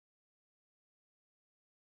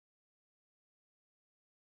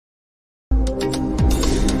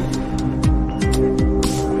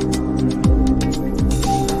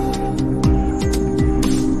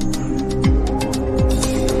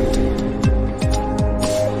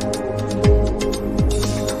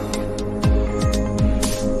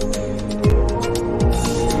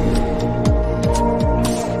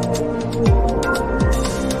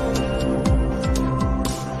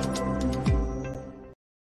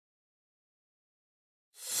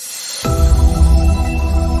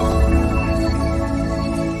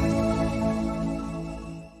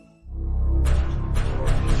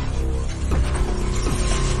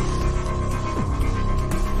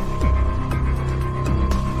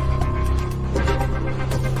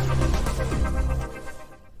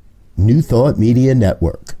New Thought Media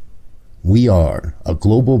Network. We are a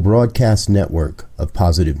global broadcast network of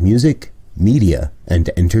positive music, media, and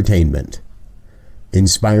entertainment,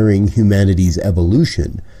 inspiring humanity's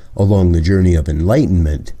evolution along the journey of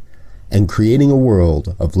enlightenment and creating a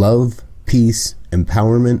world of love, peace,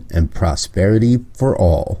 empowerment, and prosperity for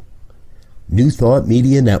all. New Thought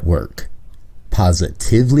Media Network.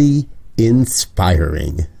 Positively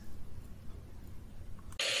inspiring.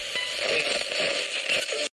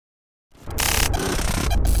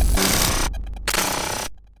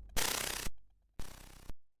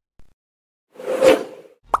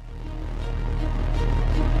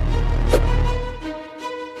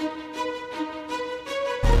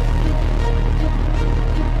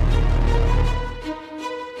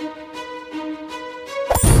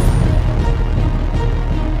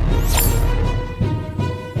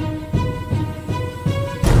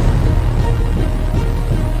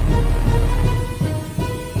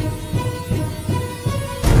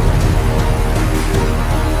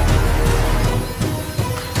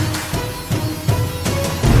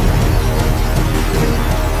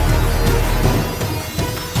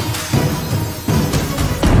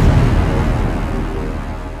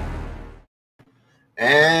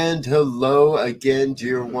 And hello again,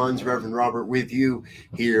 dear ones. Reverend Robert with you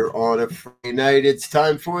here on a Friday night. It's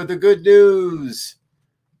time for the good news,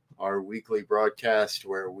 our weekly broadcast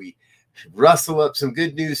where we rustle up some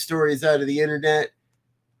good news stories out of the internet,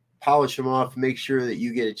 polish them off, make sure that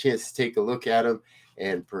you get a chance to take a look at them,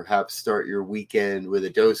 and perhaps start your weekend with a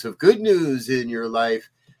dose of good news in your life.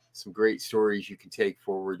 Some great stories you can take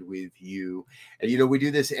forward with you. And, we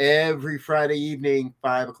do this every Friday evening,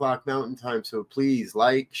 5 o'clock Mountain Time. So please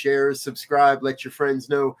like, share, subscribe, let your friends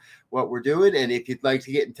know what we're doing. And if you'd like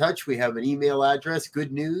to get in touch, we have an email address,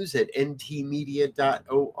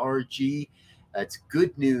 goodnews@ntmedia.org. That's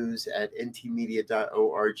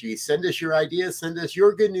goodnews@ntmedia.org. Send us your ideas. Send us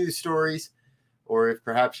your good news stories. Or if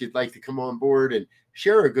perhaps you'd like to come on board and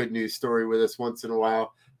share a good news story with us once in a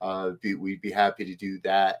while, we'd be happy to do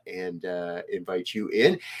that and invite you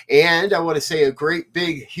in. And I want to say a great,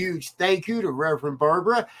 big, huge thank you to Reverend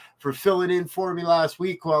Barbara for filling in for me last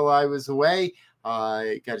week while I was away.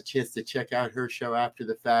 I got a chance to check out her show after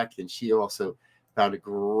the fact, and she also found a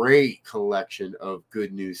great collection of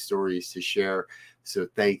good news stories to share. So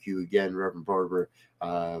thank you again, Reverend Barbara,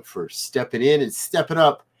 for stepping in and stepping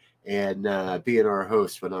up and being our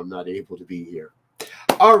host when I'm not able to be here.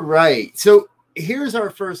 All right. So here's our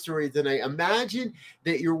first story tonight. Imagine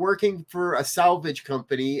that you're working for a salvage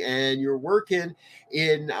company and you're working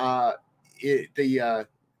in around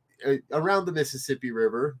the Mississippi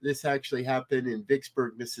River. This actually happened in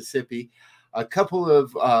Vicksburg, Mississippi. A couple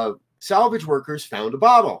of salvage workers found a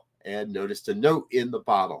bottle and noticed a note in the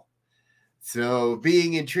bottle. So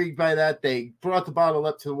being intrigued by that, they brought the bottle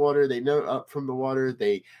up to the water. Up from the water.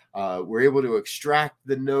 They were able to extract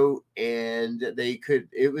the note, and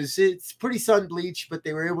it's pretty sun bleached, but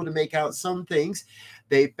they were able to make out some things.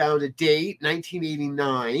 They found a date,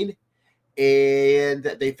 1989, and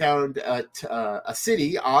they found a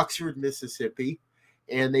city, Oxford, Mississippi,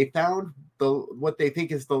 and they found what they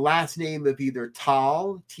think is the last name of either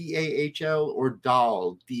Tahl, T-A-H-L, or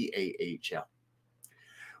Dahl, D-A-H-L.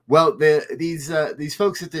 Well, these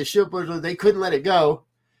folks at the shipbuilder, they couldn't let it go.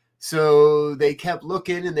 So they kept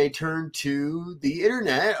looking and they turned to the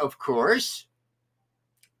internet, of course.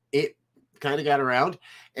 It kind of got around.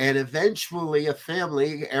 And eventually a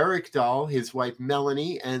family, Eric Dahl, his wife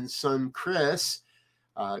Melanie, and son Chris,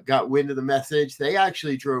 got wind of the message. They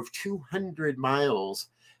actually drove 200 miles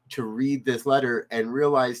to read this letter and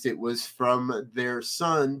realized it was from their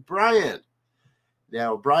son, Brian.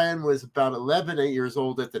 Now, Brian was about 11 years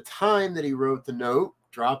old at the time that he wrote the note,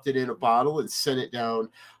 dropped it in a bottle, and sent it down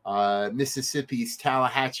Mississippi's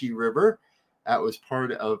Tallahatchie River. That was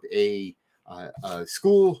part of a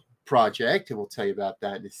school project, and we'll tell you about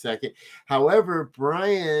that in a second. However,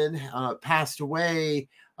 Brian passed away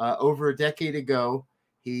over a decade ago.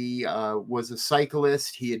 He was a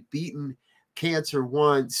cyclist. He had beaten cancer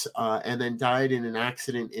once and then died in an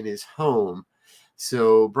accident in his home.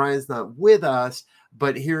 So Brian's not with us,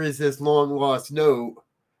 but here is this long-lost note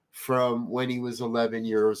from when he was 11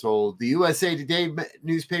 years old. The USA Today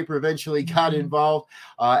newspaper eventually got involved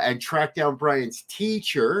and tracked down Brian's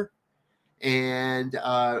teacher. And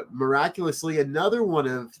miraculously, another one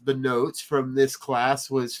of the notes from this class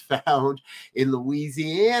was found in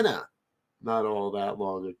Louisiana not all that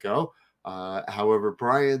long ago. However,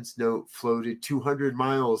 Brian's note floated 200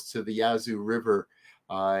 miles to the Yazoo River,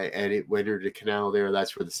 and it entered a canal there.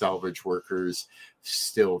 That's where the salvage workers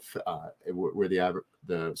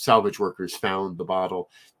the salvage workers found the bottle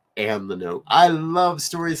and the note. I love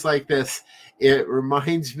stories like this. It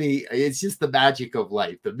reminds me, it's just the magic of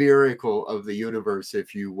life, the miracle of the universe,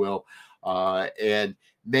 if you will. And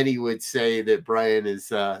many would say that Brian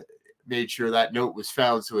has made sure that note was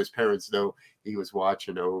found so his parents know he was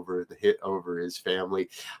watching over his family.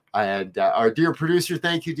 And our dear producer,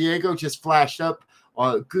 thank you, Diego, just flashed up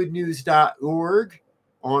on goodnews.org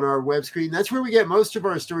on our web screen. That's where we get most of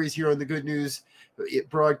our stories here on the Good News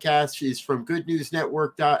broadcast is from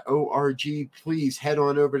goodnewsnetwork.org. Please head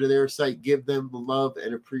on over to their site. Give them the love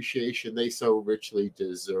and appreciation they so richly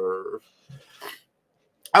deserve.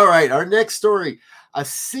 All right, our next story. A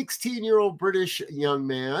 16-year-old British young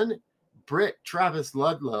man, Britt Travis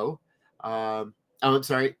Ludlow, I'm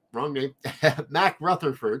sorry, wrong name, Mac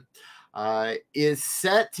Rutherford, is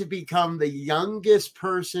set to become the youngest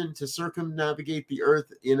person to circumnavigate the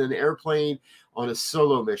Earth in an airplane on a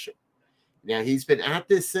solo mission. Now, he's been at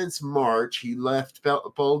this since March. He left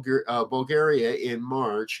Bulgaria in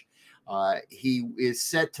March. He is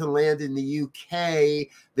set to land in the UK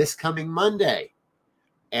this coming Monday.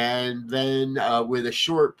 And then with a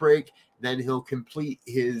short break, then he'll complete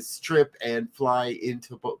his trip and fly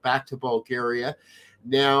back to Bulgaria.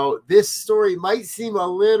 Now, this story might seem a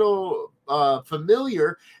little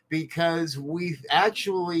familiar because we've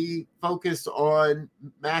actually focused on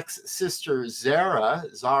Mac's sister, Zara,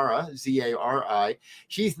 Z-A-R-I.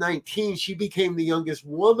 She's 19. She became the youngest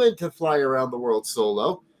woman to fly around the world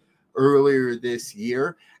solo earlier this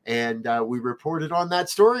year. And we reported on that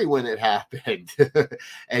story when it happened.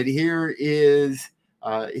 And here's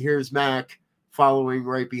Mac following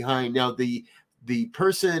right behind. Now, the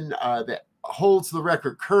person that holds the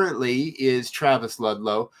record currently is Travis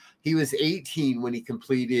Ludlow. He was 18 when he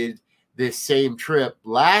completed this same trip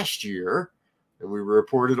last year, and we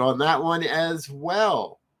reported on that one as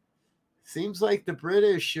well. Seems like the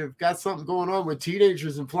British have got something going on with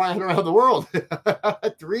teenagers and flying around the world.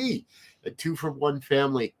 3, a 2 from 1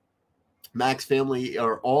 family. Mac's family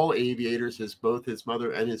are all aviators, as both his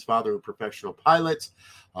mother and his father are professional pilots.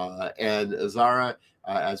 And Zara,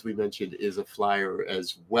 as we mentioned, is a flyer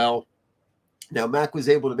as well. Now, Mac was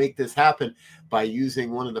able to make this happen by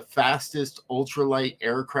using one of the fastest ultralight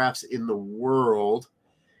aircrafts in the world,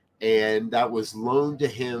 and that was loaned to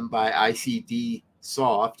him by ICD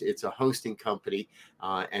Soft. It's a hosting company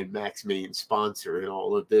and Mac's main sponsor in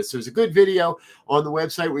all of this. There's a good video on the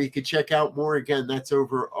website where you can check out more. Again, that's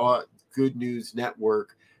over at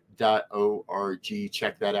goodnewsnetwork.org.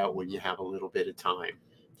 Check that out when you have a little bit of time.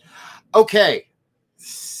 Okay,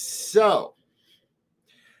 so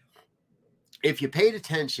if you paid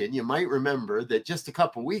attention, you might remember that just a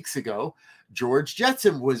couple weeks ago, George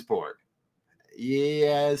Jetson was born.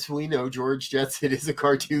 Yes, we know George Jetson is a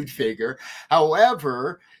cartoon figure.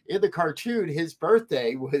 However, in the cartoon, his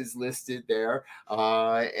birthday was listed there,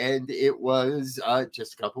 and it was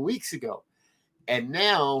just a couple weeks ago. And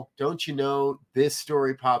now, don't you know, this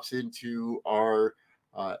story pops into our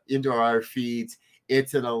feeds.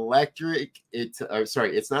 It's an electric. It's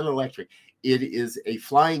not an electric. It is a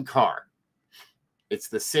flying car. It's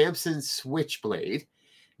the Samson Switchblade.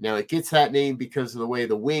 Now, it gets that name because of the way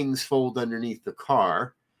the wings fold underneath the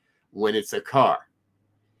car when it's a car.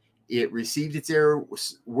 It received its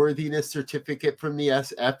airworthiness certificate from the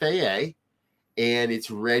FAA, and it's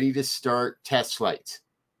ready to start test flights.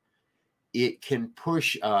 It can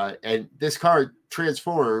push, and this car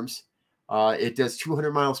transforms. It does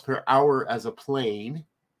 200 miles per hour as a plane.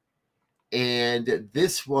 And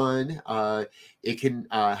this one, it can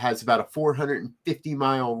has about a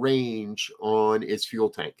 450-mile range on its fuel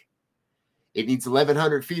tank. It needs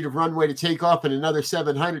 1,100 feet of runway to take off and another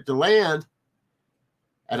 700 to land.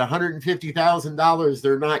 At $150,000,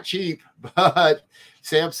 they're not cheap. But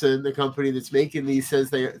Samson, the company that's making these, says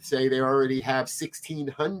they already have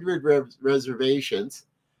 1,600 reservations.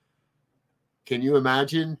 Can you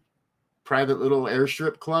imagine? Private little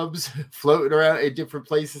airstrip clubs floating around in different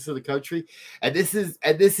places of the country. And this is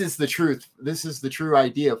the truth. This is the true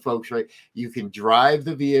idea, folks, right? You can drive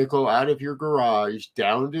the vehicle out of your garage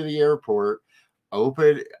down to the airport,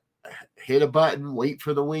 hit a button, wait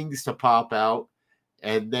for the wings to pop out,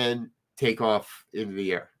 and then take off into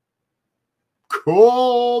the air.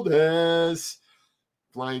 Coolness.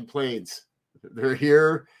 Flying planes. They're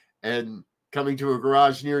here and coming to a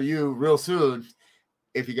garage near you real soon.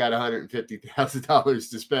 If you got $150,000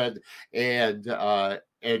 to spend and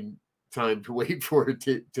time to wait for it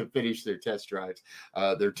to finish their test drives,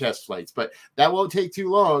 their test flights. But that won't take too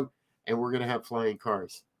long, and we're going to have flying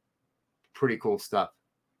cars. Pretty cool stuff.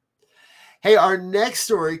 Hey, our next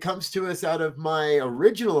story comes to us out of my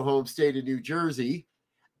original home state of New Jersey,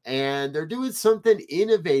 And they're doing something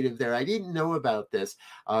innovative there. I didn't know about this,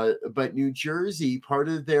 but New Jersey, part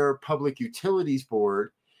of their Public Utilities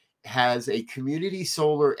Board, has a community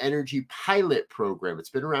solar energy pilot program.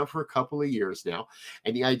 It's been around for a couple of years now.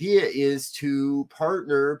 And the idea is to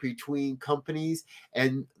partner between companies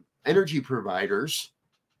and energy providers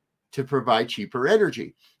to provide cheaper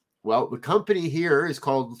energy. Well, the company here is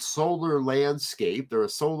called Solar Landscape. They're a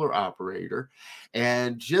solar operator.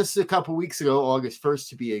 And just a couple weeks ago, August 1st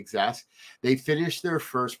to be exact, they finished their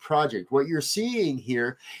first project. What you're seeing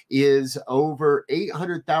here is over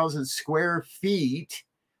 800,000 square feet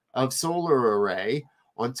of solar array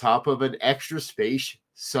on top of an extra space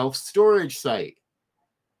self-storage site.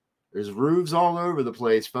 There's roofs all over the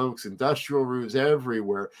place, folks, industrial roofs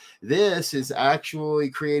everywhere. This is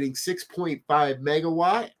actually creating 6.5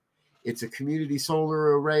 megawatt. It's a community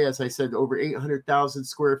solar array, as I said, over 800,000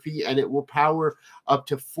 square feet, and it will power up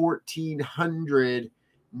to 1,400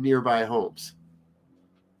 nearby homes.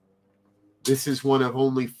 This is one of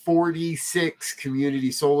only 46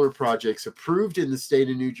 community solar projects approved in the state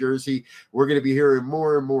of New Jersey. We're going to be hearing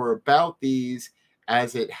more and more about these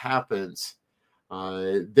as it happens.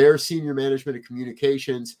 Their senior management of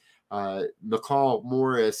communications, McCall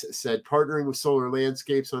Morris, said, partnering with Solar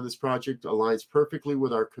Landscapes on this project aligns perfectly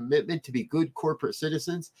with our commitment to be good corporate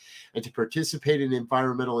citizens and to participate in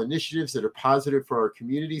environmental initiatives that are positive for our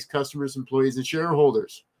communities, customers, employees, and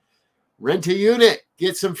shareholders. Rent a unit,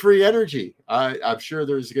 get some free energy. I'm sure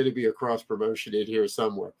there's going to be a cross promotion in here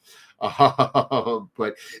somewhere.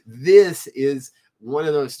 But this is one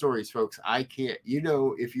of those stories, folks. I can't,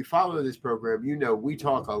 if you follow this program, we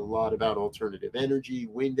talk a lot about alternative energy,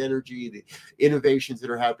 wind energy, the innovations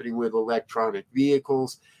that are happening with electronic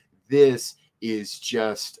vehicles. This is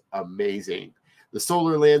just amazing. The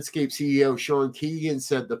Solar Landscape CEO, Sean Keegan,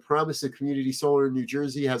 said the promise of community solar in New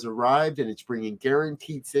Jersey has arrived, and it's bringing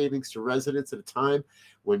guaranteed savings to residents at a time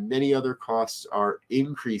when many other costs are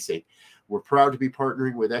increasing. We're proud to be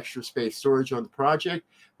partnering with Extra Space Storage on the project,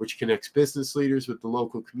 which connects business leaders with the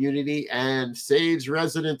local community and saves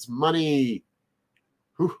residents money.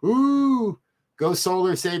 Hoo-hoo! Go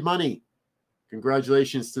solar, save money.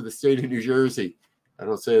 Congratulations to the state of New Jersey. I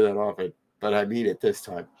don't say that often, but I mean it this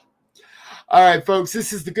time. All right, folks,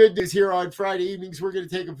 this is the good news here on Friday evenings. We're going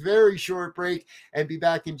to take a very short break and be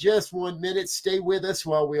back in just 1 minute. Stay with us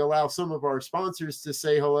while we allow some of our sponsors to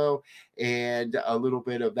say hello and a little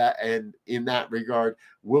bit of that. And in that regard,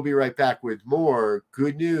 we'll be right back with more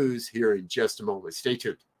good news here in just a moment. Stay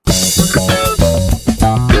tuned.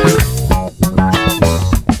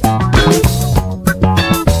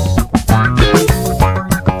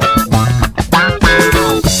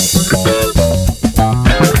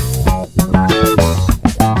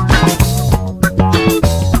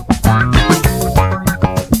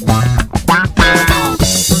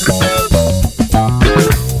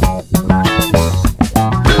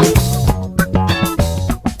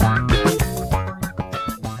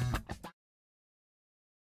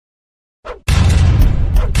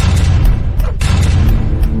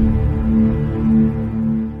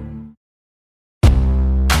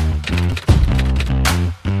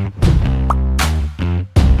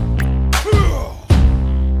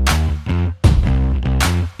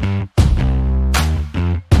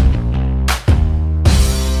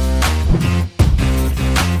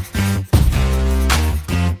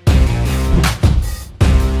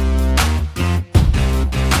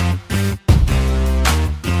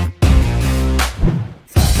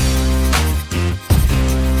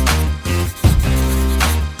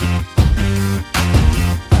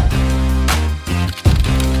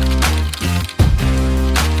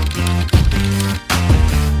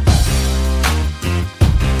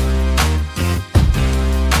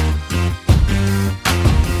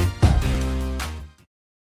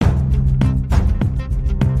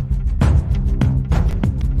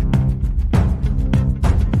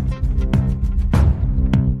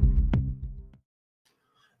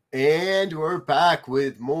 And we're back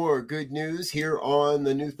with more good news here on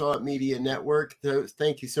the New Thought Media Network.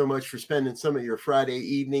 Thank you so much for spending some of your Friday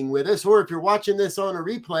evening with us. Or if you're watching this on a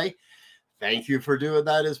replay, thank you for doing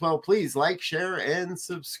that as well. Please like, share, and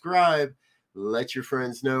subscribe. Let your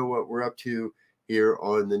friends know what we're up to here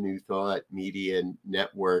on the New Thought Media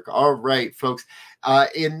Network. All right, folks.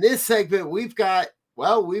 In this segment, we've got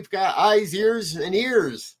eyes, ears, and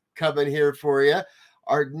ears coming here for you.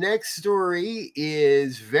 Our next story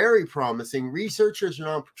is very promising. Researchers and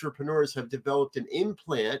entrepreneurs have developed an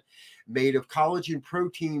implant made of collagen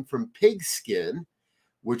protein from pig skin,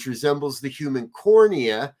 which resembles the human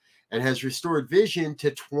cornea and has restored vision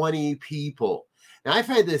to 20 people. Now, I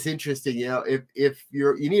find this interesting. If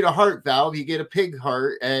you need a heart valve, you get a pig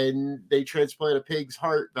heart, and they transplant a pig's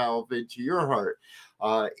heart valve into your heart.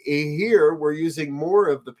 Here, we're using more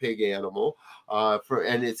of the pig animal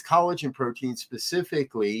and its collagen protein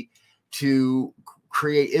specifically to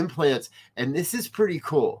create implants. And this is pretty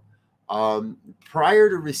cool. Prior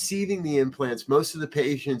to receiving the implants, most of the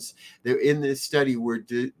patients that in this study were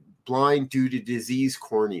blind due to diseased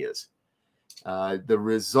corneas. The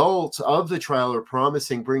results of the trial are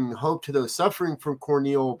promising, bringing hope to those suffering from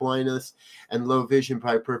corneal blindness and low vision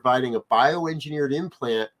by providing a bioengineered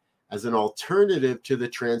implant as an alternative to the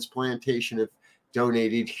transplantation of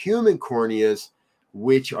donated human corneas,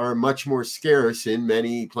 which are much more scarce in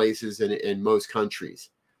many places and in most countries.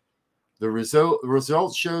 The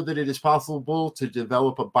results show that it is possible to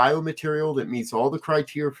develop a biomaterial that meets all the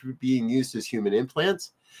criteria for being used as human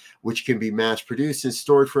implants, which can be mass-produced and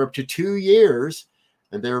stored for up to 2 years,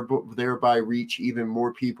 and thereby reach even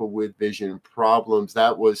more people with vision problems.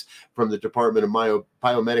 That was from the Department of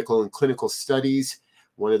Biomedical and Clinical Studies,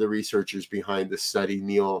 one of the researchers behind the study,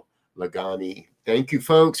 Neil Lagani. Thank you,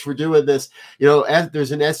 folks, for doing this.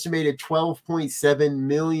 There's an estimated 12.7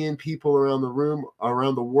 million people around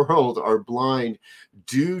the world are blind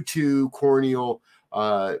due to corneal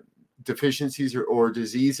deficiencies or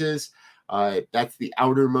diseases. That's the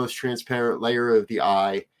outermost transparent layer of the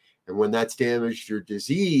eye. And when that's damaged or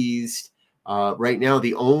diseased, right now,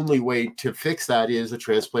 the only way to fix that is a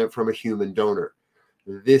transplant from a human donor.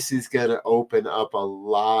 This is going to open up a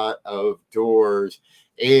lot of doors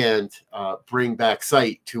and bring back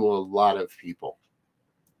sight to a lot of people.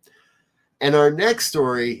 And our next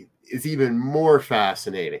story is even more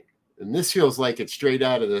fascinating. And this feels like it's straight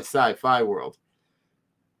out of the sci-fi world.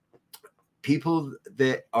 People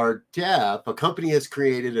that are deaf, a company has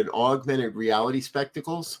created an augmented reality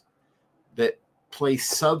spectacles that place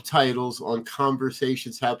subtitles on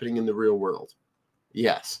conversations happening in the real world.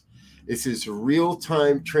 Yes, this is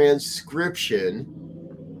real-time transcription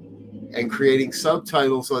and creating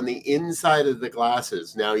subtitles on the inside of the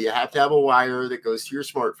glasses. Now, you have to have a wire that goes to your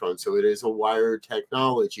smartphone, so it is a wired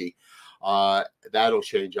technology. That'll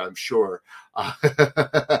change, I'm sure.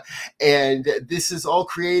 And this is all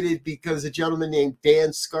created because a gentleman named Dan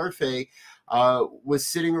Scarfe was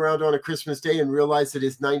sitting around on a Christmas day and realized that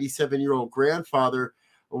his 97-year-old grandfather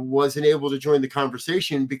wasn't able to join the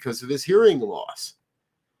conversation because of his hearing loss.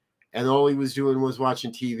 And all he was doing was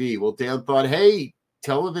watching TV. Well, Dan thought, hey,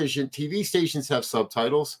 TV stations have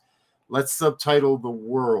subtitles. Let's subtitle the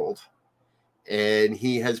world. And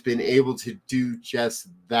he has been able to do just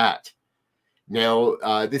that. Now,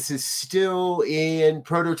 this is still in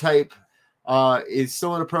prototype. There's a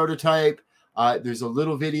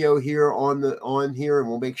little video here on here, and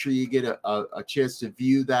we'll make sure you get a chance to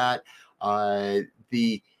view that.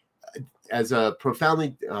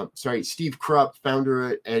 Steve Krupp,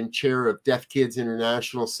 founder and chair of Deaf Kids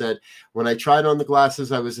International, said, "When I tried on the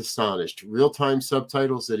glasses, I was astonished. Real-time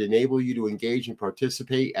subtitles that enable you to engage and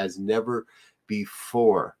participate as never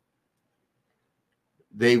before."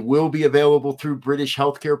 They will be available through British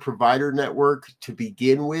Healthcare Provider Network to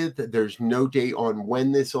begin with. There's no date on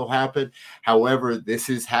when this will happen. However, this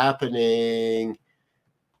is happening.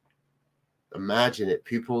 Imagine it.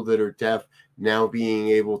 People that are deaf now being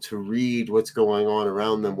able to read what's going on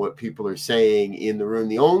around them, what people are saying in the room.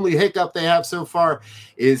 The only hiccup they have so far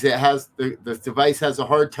is the device has a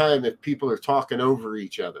hard time if people are talking over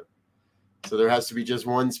each other. So there has to be just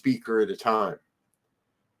one speaker at a time.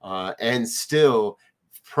 And still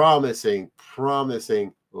promising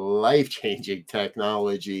life-changing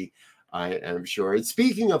technology, I am sure. And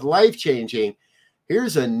speaking of life-changing,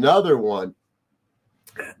 here's another one.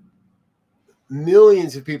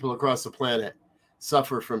 Millions of people across the planet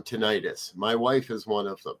suffer from tinnitus. My wife is one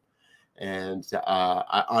of them. And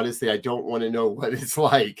I don't want to know what it's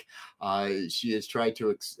like. She has tried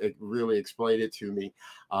to really explain it to me.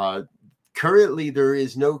 Currently, there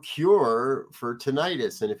is no cure for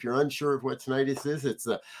tinnitus. And if you're unsure of what tinnitus is, it's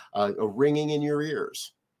a ringing in your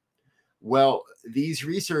ears. Well, these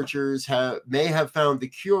researchers may have found the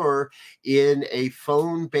cure in a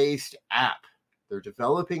phone-based app. They're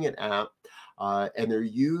developing an app, and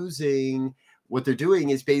what they're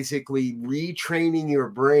doing is basically retraining your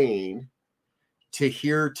brain to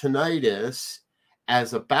hear tinnitus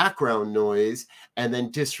as a background noise and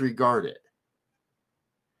then disregard it.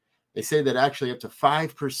 They say that actually up to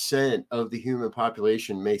 5% of the human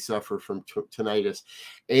population may suffer from tinnitus.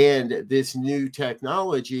 And this new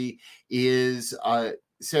technology is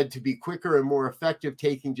said to be quicker and more effective,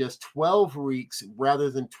 taking just 12 weeks rather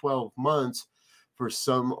than 12 months for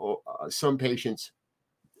some patients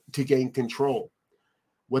to gain control.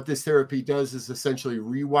 What this therapy does is essentially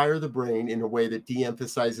rewire the brain in a way that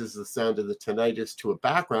de-emphasizes the sound of the tinnitus to a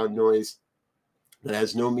background noise that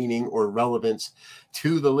has no meaning or relevance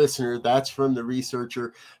to the listener. That's from the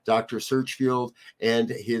researcher, Dr. Searchfield, and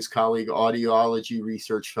his colleague, audiology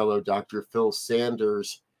research fellow, Dr. Phil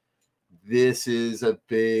Sanders. This is a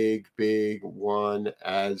big, big one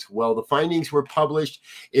as well. The findings were published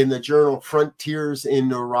in the journal Frontiers in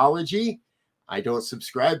Neurology. I don't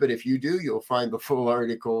subscribe, but if you do, you'll find the full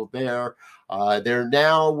article there. They're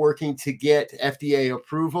now working to get FDA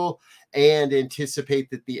approval and anticipate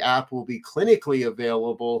that the app will be clinically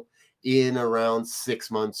available in around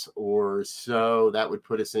 6 months or so. That would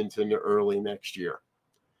put us into early next year.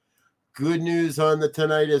 Good news on the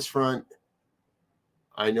tinnitus front.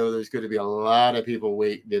 I know there's going to be a lot of people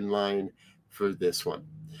waiting in line for this one.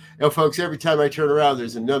 Now, folks, every time I turn around,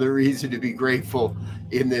 there's another reason to be grateful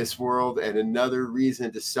in this world and another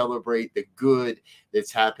reason to celebrate the good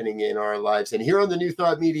that's happening in our lives. And here on the New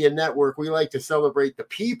Thought Media Network, we like to celebrate the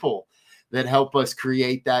people that help us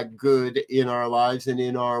create that good in our lives and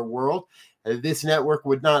in our world. This network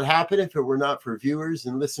would not happen if it were not for viewers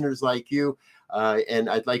and listeners like you. And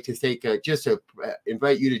I'd like to take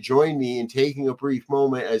invite you to join me in taking a brief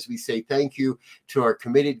moment as we say thank you to our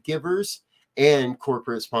committed givers and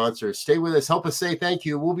corporate sponsors. Stay with us. Help us say thank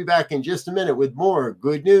you. We'll be back in just a minute with more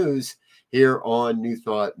good news here on New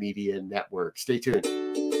Thought Media Network. Stay tuned.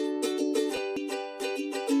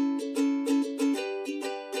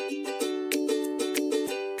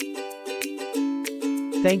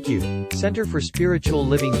 Thank you, Center for Spiritual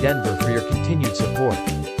Living Denver, for your continued support.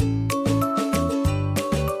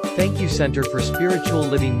 Thank you, Center for Spiritual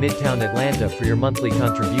Living Midtown Atlanta, for your monthly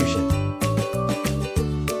contribution.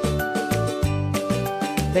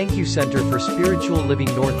 Thank you, Center for Spiritual Living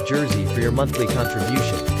North Jersey, for your monthly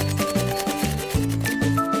contribution.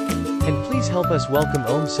 And please help us welcome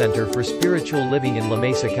Om Center for Spiritual Living in La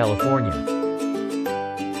Mesa, California.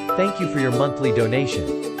 Thank you for your monthly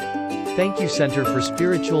donation. Thank you, Center for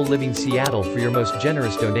Spiritual Living Seattle, for your most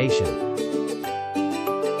generous donation.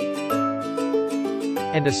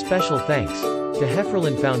 And a special thanks to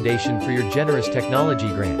Hefferlin Foundation for your generous technology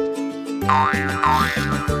grant.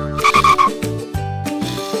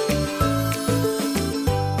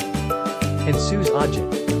 And Suze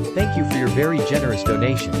Ajit, thank you for your very generous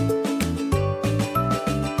donation.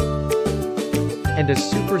 And a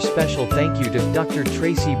super special thank you to Dr.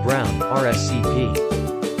 Tracy Brown, RSCP.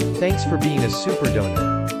 Thanks for being a super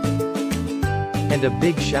donor. And a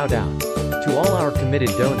big shout out to all our committed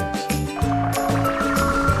donors.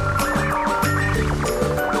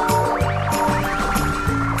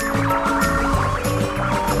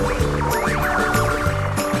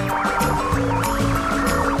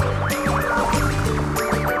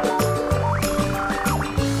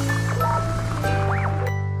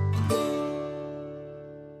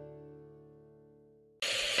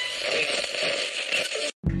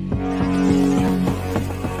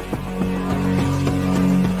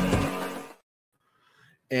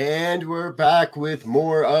 And we're back with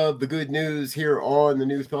more of the good news here on the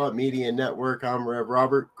New Thought Media Network. I'm Rev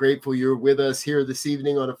Robert. Grateful you're with us here this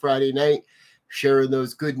evening on a Friday night, sharing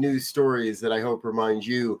those good news stories that I hope remind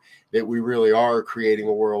you that we really are creating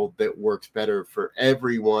a world that works better for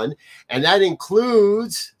everyone. And that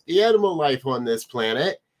includes the animal life on this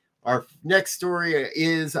planet. Our next story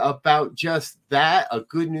is about just that, a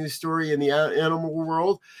good news story in the animal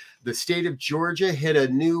world. The state of Georgia hit a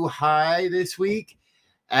new high this week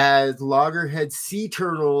as loggerhead sea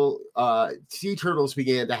turtles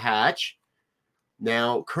began to hatch.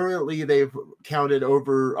 Now, currently, they've counted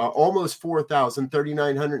over almost 4,000,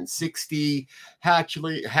 3,960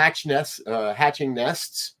 hatching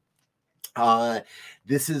nests.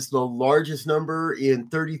 This is the largest number in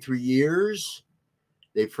 33 years.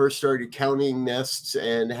 They first started counting nests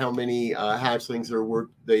and how many hatchlings there were,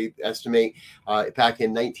 they estimate, back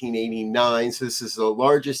in 1989. So this is the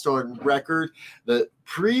largest on record. The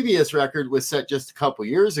previous record was set just a couple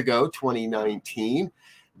years ago, 2019.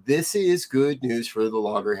 This is good news for the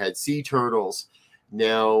loggerhead sea turtles.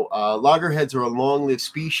 Now, loggerheads are a long-lived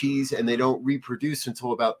species, and they don't reproduce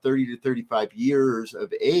until about 30 to 35 years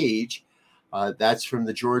of age. That's from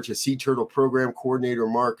the Georgia Sea Turtle Program Coordinator,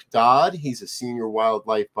 Mark Dodd. He's a senior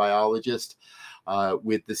wildlife biologist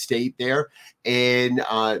with the state there. And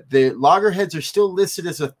the loggerheads are still listed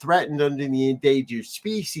as a threatened under the Endangered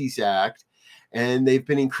Species Act, and they've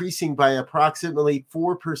been increasing by approximately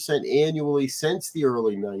 4% annually since the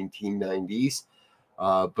early 1990s.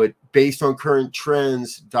 But based on current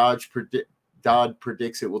trends, Dodd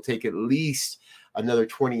predicts it will take at least another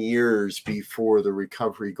 20 years before the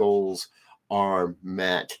recovery goals are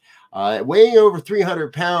met. Weighing over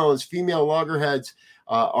 300 pounds, female loggerheads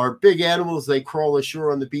are big animals. They crawl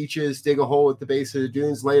ashore on the beaches, dig a hole at the base of the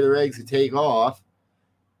dunes, lay their eggs, and take off.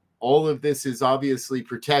 All of this is obviously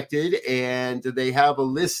protected, and they have a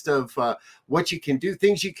list of what you can do,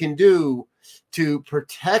 things you can do to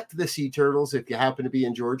protect the sea turtles if you happen to be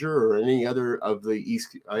in Georgia or any other of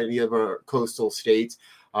any of our coastal states.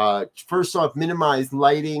 First off, minimize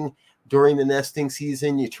lighting during the nesting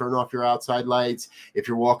season. You turn off your outside lights. If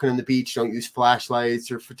you're walking on the beach, don't use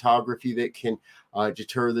flashlights or photography that can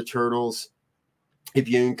deter the turtles. If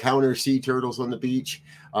you encounter sea turtles on the beach,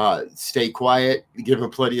 stay quiet, give them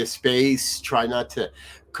plenty of space. Try not to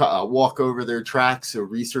walk over their tracks, so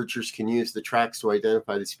researchers can use the tracks to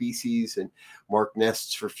identify the species and mark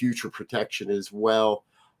nests for future protection as well.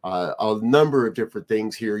 A number of different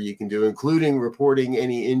things here you can do, including reporting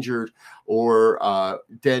any injured or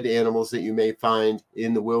dead animals that you may find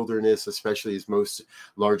in the wilderness, especially as most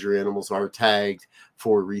larger animals are tagged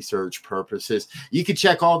for research purposes. You can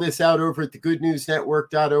check all this out over at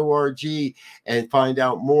thegoodnewsnetwork.org and find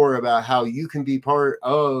out more about how you can be part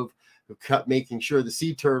of making sure the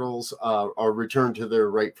sea turtles are returned to their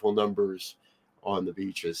rightful numbers on the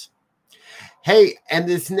beaches. Hey, and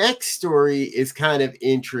this next story is kind of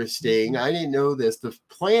interesting. I didn't know this. The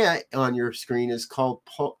plant on your screen is called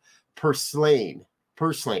purslane.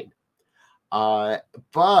 But a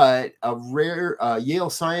rare Yale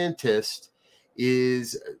scientist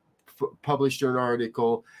is published an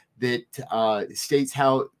article that states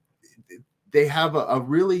how they have a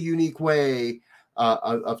really unique way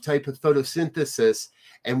of type of photosynthesis.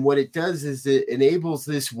 And what it does is it enables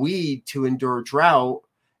this weed to endure drought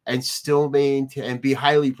and still maintain and be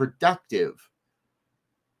highly productive.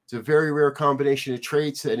 It's a very rare combination of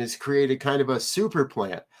traits and has created kind of a super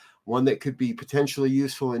plant, one that could be potentially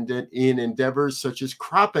useful in endeavors such as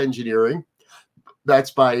crop engineering. That's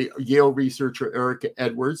by Yale researcher Eric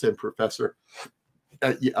Edwards and professor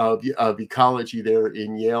of ecology there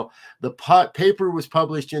in Yale. The paper was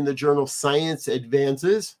published in the journal Science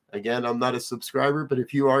Advances. Again, I'm not a subscriber, but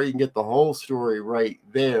if you are, you can get the whole story right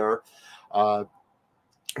there.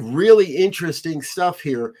 Really interesting stuff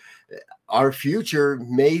here. Our future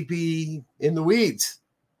may be in the weeds.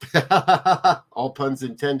 All puns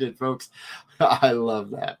intended, folks. I love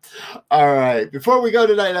that. All right. Before we go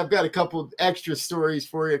tonight, I've got a couple extra stories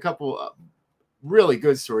for you, a couple really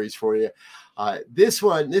good stories for you. This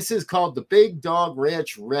is called the Big Dog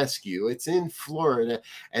Ranch Rescue. It's in Florida,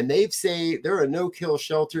 and they're a no-kill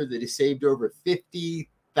shelter that has saved over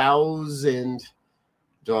 50,000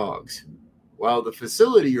 dogs. Well, the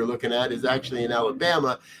facility you're looking at is actually in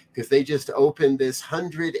Alabama because they just opened this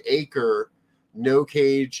 100-acre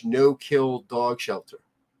no-cage, no-kill dog shelter.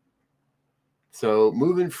 So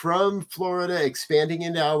moving from Florida, expanding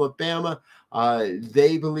into Alabama,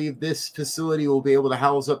 they believe this facility will be able to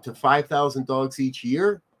house up to 5,000 dogs each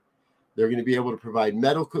year. They're going to be able to provide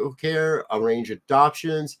medical care, arrange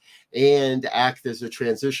adoptions, and act as a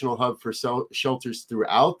transitional hub for shelters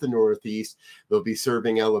throughout the Northeast. They'll be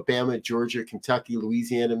serving Alabama, Georgia, Kentucky,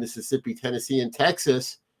 Louisiana, Mississippi, Tennessee, and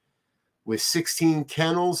Texas with 16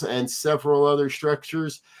 kennels and several other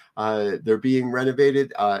structures. They're being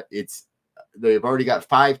renovated. They've already got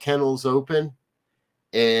 5 kennels open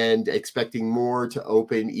and expecting more to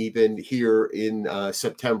open even here in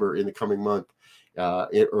September, in the coming month.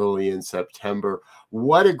 Early in September.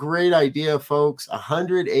 What a great idea, folks.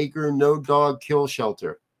 100-acre no dog kill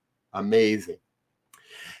shelter. Amazing.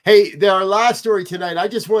 Hey, our last story tonight,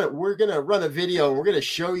 we're going to run a video and we're going to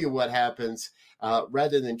show you what happens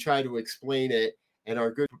rather than try to explain it. And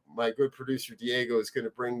my good producer, Diego, is going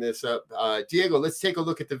to bring this up. Diego, let's take a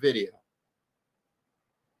look at the video.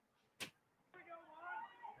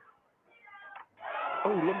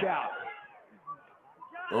 Oh, look out.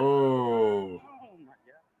 Oh.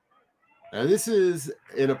 Now, this is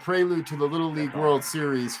in a prelude to the Little League World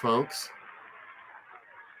Series, folks.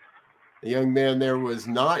 The young man there was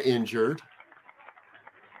not injured,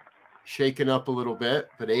 shaken up a little bit,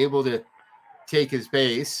 but able to take his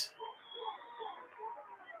base.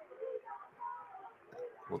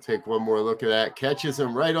 We'll take one more look at that. Catches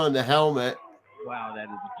him right on the helmet. Wow, that is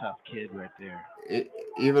a tough kid right there.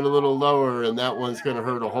 Even a little lower, and that one's going to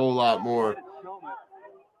hurt a whole lot more.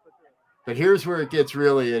 But here's where it gets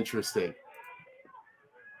really interesting.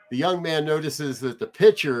 The young man notices that the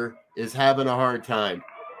pitcher is having a hard time.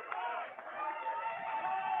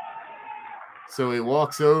 So he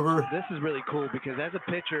walks over. This is really cool because as a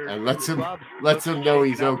pitcher, and lets him know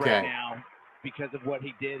he's okay. Right now because of what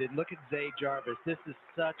he did. And look at Zay Jarvis. This is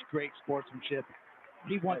such great sportsmanship.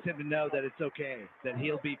 He wants him to know that it's okay, that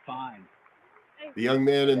he'll be fine. The young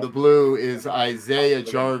man in the blue is Isaiah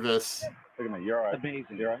Jarvis. Look at me. You're all right.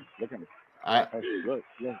 Amazing. You're all right. Look at me. Look.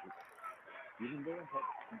 You can do it.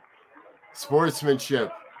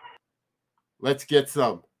 Sportsmanship. Let's get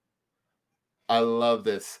some. I love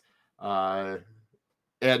this. Now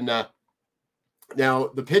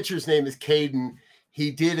the pitcher's name is Caden.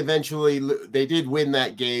 He did they did win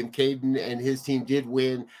that game. Caden and his team did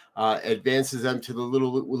win, advances them to the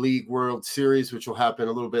Little League World Series, which will happen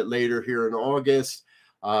a little bit later here in August.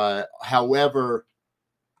 However,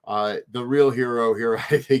 the real hero here,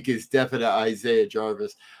 I think, is definitely Isaiah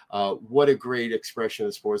Jarvis. What a great expression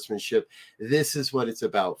of sportsmanship. This is what it's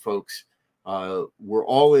about, folks. We're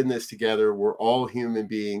all in this together. We're all human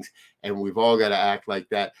beings, and we've all got to act like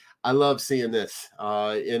that. I love seeing this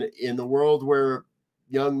in the world where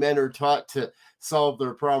young men are taught to solve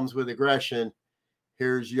their problems with aggression.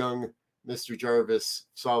 Here's young Mr. Jarvis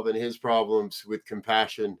solving his problems with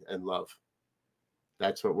compassion and love.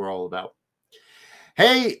 That's what we're all about.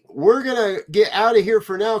 Hey, we're going to get out of here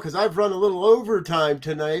for now because I've run a little overtime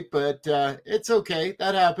tonight, but it's okay.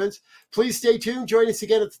 That happens. Please stay tuned. Join us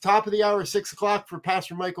again at the top of the hour, 6 o'clock, for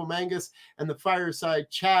Pastor Michael Mangus and the Fireside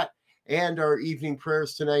Chat and our evening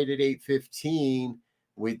prayers tonight at 8:15.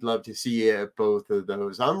 We'd love to see you at both of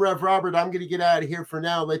those. I'm Rev Robert. I'm going to get out of here for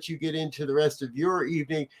now, let you get into the rest of your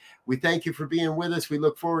evening. We thank you for being with us. We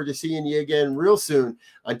look forward to seeing you again real soon.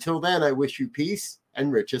 Until then, I wish you peace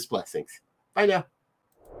and richest blessings. Bye now.